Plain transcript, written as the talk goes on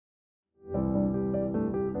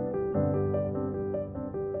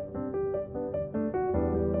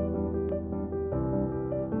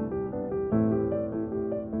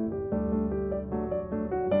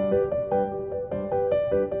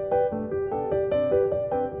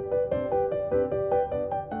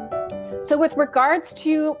So with regards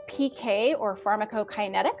to PK or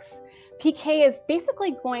pharmacokinetics, PK is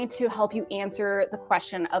basically going to help you answer the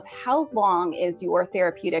question of how long is your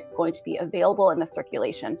therapeutic going to be available in the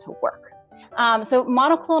circulation to work. So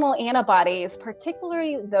monoclonal antibodies,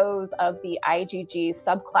 particularly those of the IgG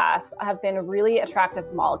subclass, have been really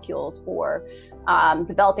attractive molecules for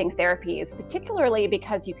developing therapies, particularly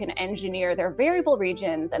because you can engineer their variable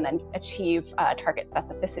regions and then achieve target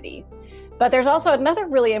specificity. But there's also another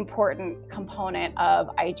really important component of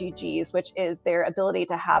IgGs, which is their ability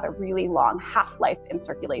to have a really long half-life in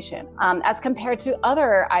circulation, as compared to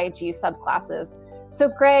other Ig subclasses. So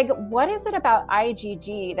Greg, what is it about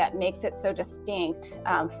IgG that makes it so distinct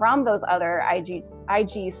from those other Ig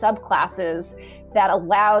subclasses that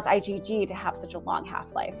allows IgG to have such a long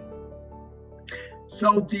half-life?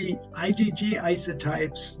 So the IgG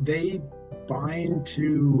isotypes, they bind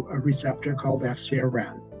to a receptor called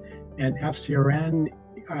FcRn. And FcRn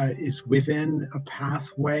is within a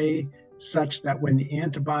pathway such that when the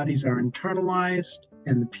antibodies are internalized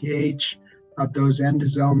and the pH of those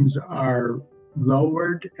endosomes are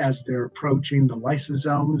lowered as they're approaching the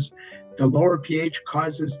lysosomes, the lower pH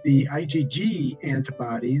causes the IgG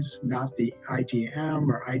antibodies, not the IgM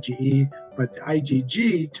or IgE, but the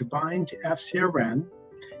IgG to bind to FcRn,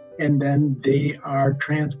 and then they are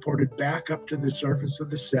transported back up to the surface of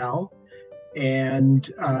the cell,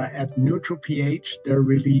 and at neutral pH, they're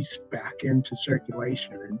released back into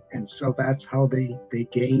circulation. And so that's how they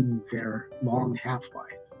gain their long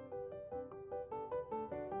half-life.